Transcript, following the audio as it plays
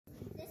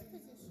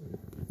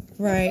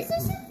Right.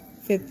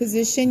 Fifth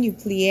position, you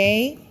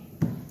plie.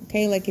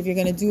 Okay, like if you're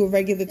going to do a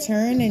regular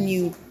turn and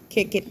you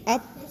kick it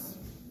up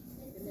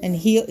and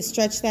heel,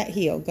 stretch that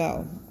heel.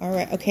 Go. All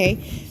right, okay.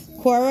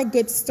 Cora,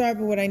 good start,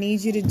 but what I need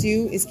you to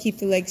do is keep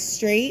the legs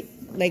straight.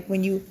 Like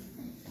when you...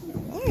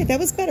 All right, that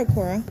was better,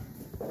 Cora.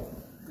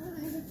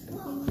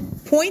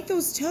 Point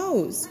those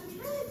toes.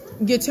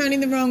 You're turning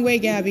the wrong way,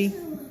 Gabby.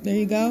 There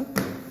you go.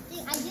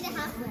 I did it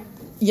halfway.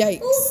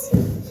 Yikes.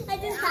 Ooh, I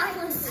did it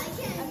halfway. I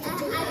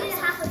did it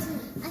halfway too.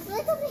 I feel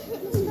like I'm going to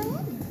hit my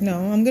head.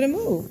 No, I'm going to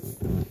move.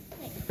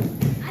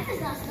 I just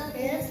got stuck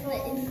in this, but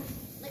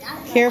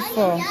like,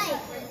 Careful.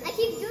 I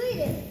keep doing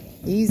it.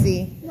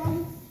 Easy.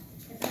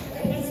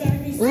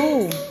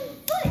 Ooh.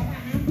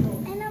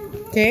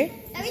 Okay.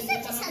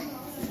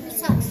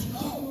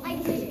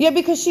 Yeah,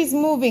 because she's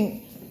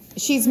moving.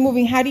 She's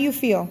moving. How do you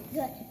feel?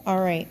 Good. All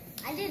right.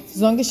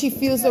 As long as she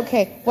feels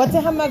okay. What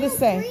did her mother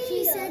say?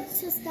 She said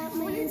to stop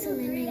my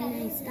insulin,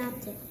 and I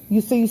stopped it.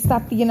 You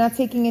stopped. You're not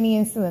taking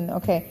any insulin.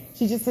 Okay.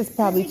 She just has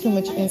probably too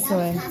much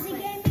insulin. Because it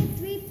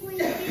gave me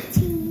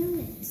 3.15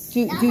 units.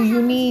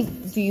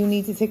 Do you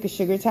need to take a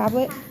sugar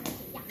tablet?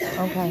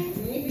 Yeah.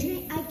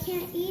 Okay. I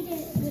can't eat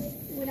it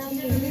without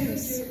getting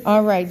nervous.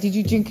 All right. Did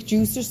you drink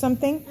juice or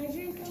something? I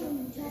drink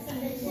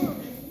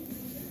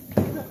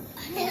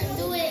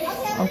do it.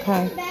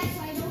 Okay.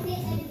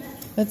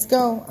 Let's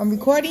go. I'm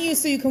recording you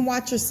so you can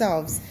watch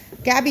yourselves.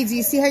 Gabby, do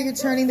you see how you're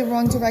turning the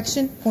wrong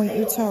direction? Point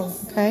your toe,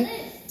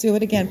 okay? Do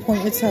it again.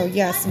 Point your toe.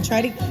 Yes, and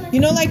try to, you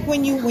know, like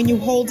when you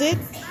hold it,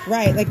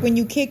 right? Like when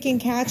you kick and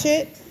catch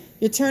it,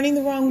 you're turning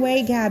the wrong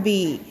way,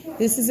 Gabby.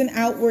 This is an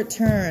outward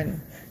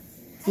turn.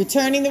 You're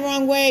turning the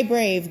wrong way,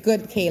 Brave.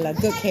 Good, Kayla.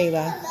 Good,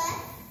 Kayla.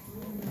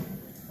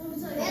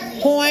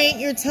 Point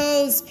your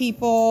toes,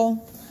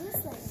 people.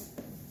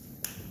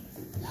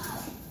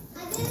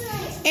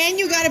 And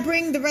you got to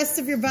bring the rest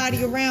of your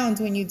body around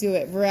when you do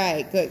it.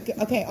 Right. Good.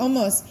 Okay,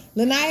 almost.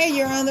 Lanaya,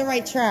 you're on the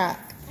right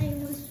track. I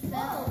almost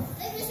fell.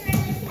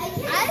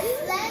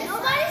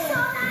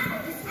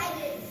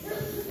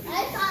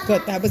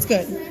 Good. That was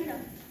good.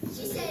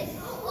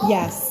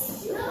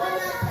 Yes.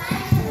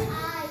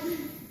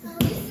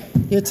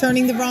 You're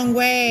turning the wrong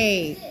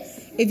way.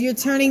 If you're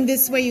turning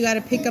this way, you got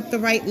to pick up the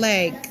right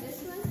leg.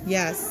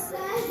 Yes.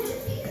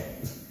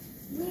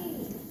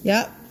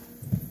 Yep.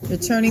 You're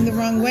turning the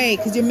wrong way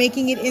because you're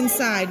making it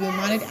inside. We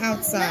want it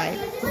outside.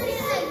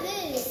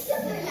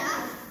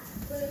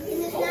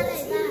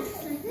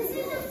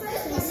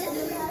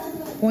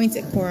 Point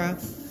it, Cora.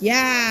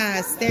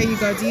 Yes, there you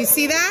go. Do you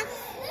see that?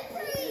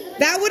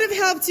 That would have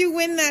helped you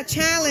win that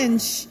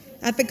challenge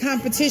at the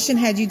competition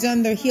had you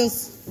done the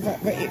heels.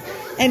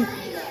 And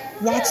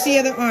watch the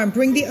other arm.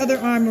 Bring the other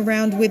arm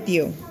around with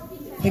you.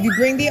 If you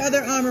bring the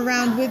other arm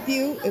around with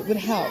you, it would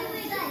help.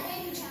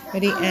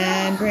 Ready?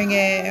 And bring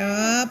it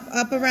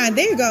up around.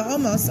 There you go.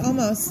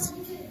 Almost.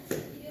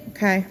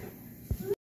 Okay.